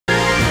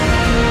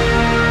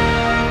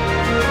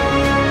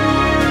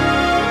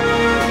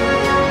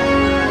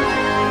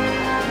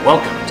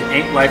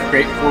Ain't Life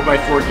Great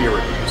 4x4 gear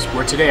reviews,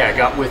 where today I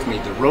got with me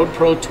the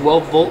RoadPro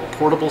 12V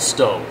portable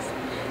stove.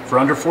 For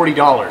under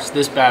 $40,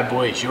 this bad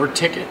boy is your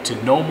ticket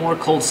to no more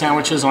cold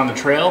sandwiches on the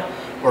trail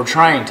or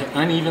trying to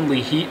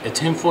unevenly heat a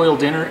tinfoil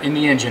dinner in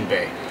the engine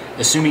bay,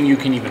 assuming you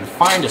can even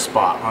find a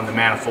spot on the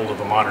manifold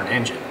of a modern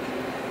engine.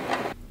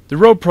 The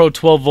RoadPro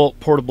 12V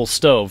portable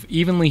stove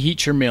evenly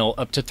heats your meal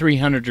up to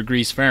 300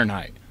 degrees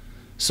Fahrenheit.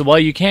 So while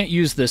you can't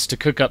use this to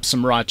cook up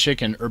some raw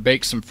chicken or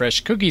bake some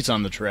fresh cookies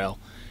on the trail,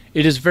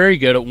 it is very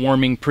good at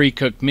warming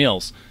pre-cooked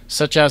meals,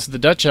 such as the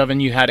Dutch oven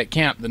you had at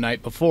camp the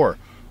night before,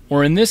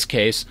 or in this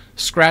case,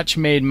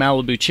 scratch-made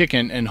Malibu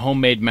chicken and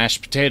homemade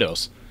mashed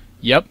potatoes.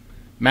 Yep,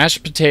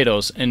 mashed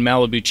potatoes and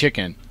Malibu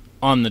chicken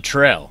on the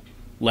trail.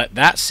 Let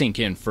that sink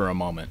in for a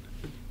moment.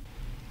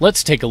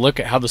 Let's take a look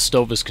at how the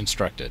stove is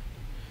constructed.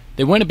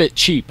 They went a bit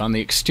cheap on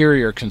the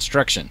exterior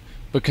construction,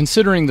 but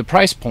considering the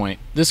price point,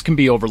 this can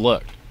be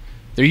overlooked.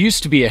 There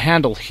used to be a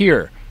handle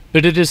here,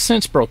 but it has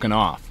since broken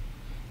off.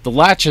 The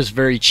latch is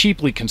very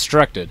cheaply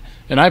constructed,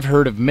 and I've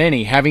heard of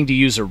many having to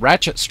use a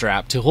ratchet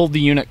strap to hold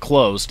the unit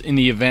closed in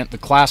the event the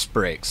clasp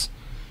breaks.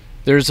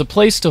 There is a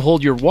place to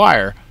hold your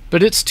wire,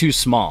 but it's too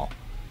small.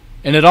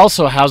 And it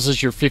also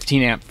houses your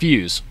 15 amp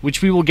fuse,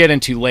 which we will get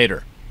into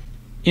later.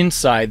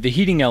 Inside, the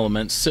heating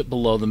elements sit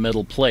below the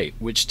middle plate,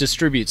 which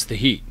distributes the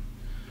heat.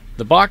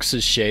 The box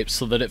is shaped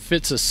so that it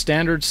fits a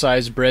standard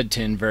size bread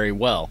tin very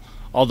well,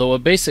 although a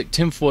basic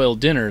tinfoil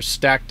dinner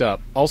stacked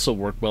up also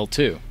work well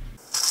too.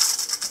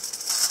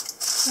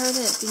 I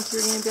didn't think you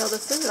were going to be able to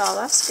fit it all.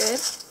 That's good.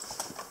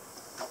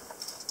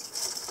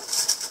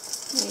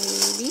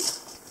 Maybe.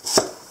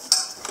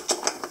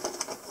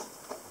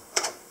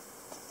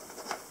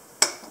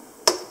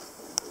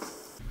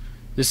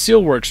 The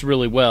seal works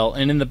really well,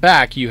 and in the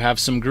back you have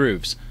some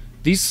grooves.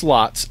 These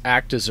slots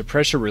act as a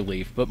pressure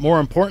relief, but more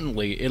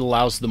importantly, it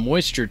allows the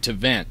moisture to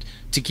vent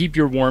to keep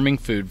your warming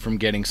food from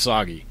getting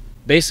soggy.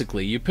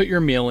 Basically, you put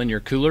your meal in your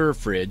cooler or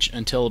fridge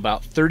until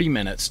about 30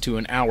 minutes to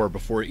an hour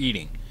before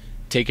eating.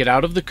 Take it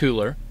out of the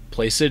cooler,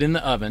 place it in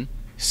the oven,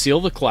 seal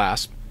the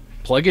clasp,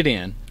 plug it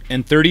in,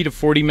 and 30 to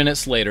 40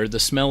 minutes later the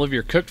smell of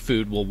your cooked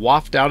food will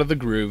waft out of the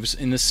grooves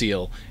in the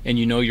seal and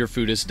you know your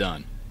food is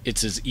done.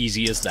 It's as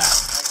easy as that.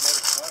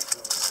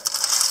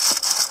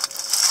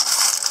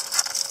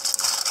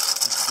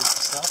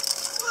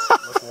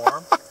 Look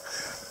warm?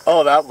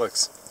 Oh, that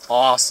looks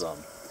awesome.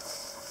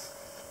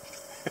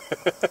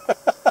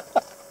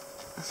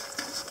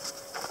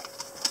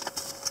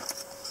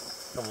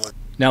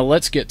 Now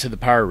let's get to the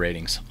power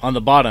ratings. On the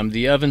bottom,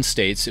 the oven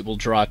states it will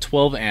draw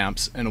 12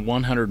 amps and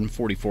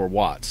 144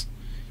 watts.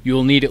 You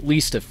will need at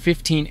least a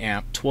 15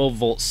 amp 12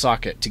 volt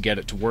socket to get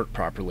it to work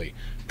properly,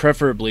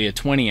 preferably a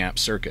 20 amp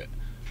circuit.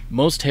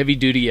 Most heavy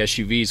duty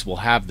SUVs will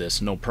have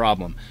this, no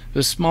problem.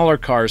 The smaller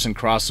cars and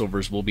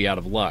crossovers will be out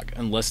of luck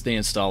unless they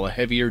install a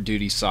heavier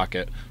duty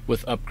socket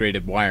with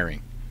upgraded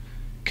wiring.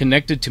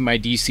 Connected to my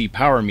DC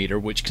power meter,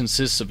 which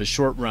consists of a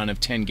short run of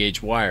 10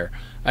 gauge wire,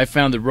 I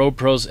found the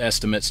RoadPro's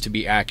estimates to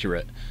be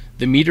accurate.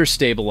 The meter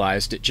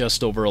stabilized at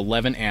just over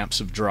 11 amps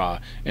of draw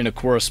and a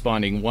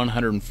corresponding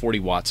 140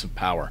 watts of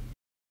power.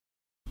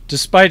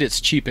 Despite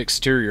its cheap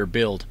exterior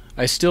build,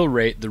 I still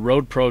rate the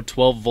RoadPro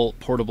 12V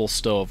portable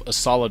stove a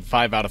solid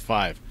 5 out of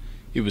 5.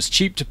 It was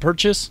cheap to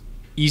purchase,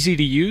 easy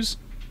to use,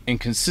 and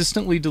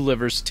consistently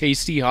delivers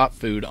tasty hot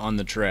food on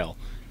the trail.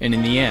 And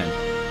in the end,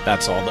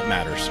 that's all that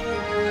matters.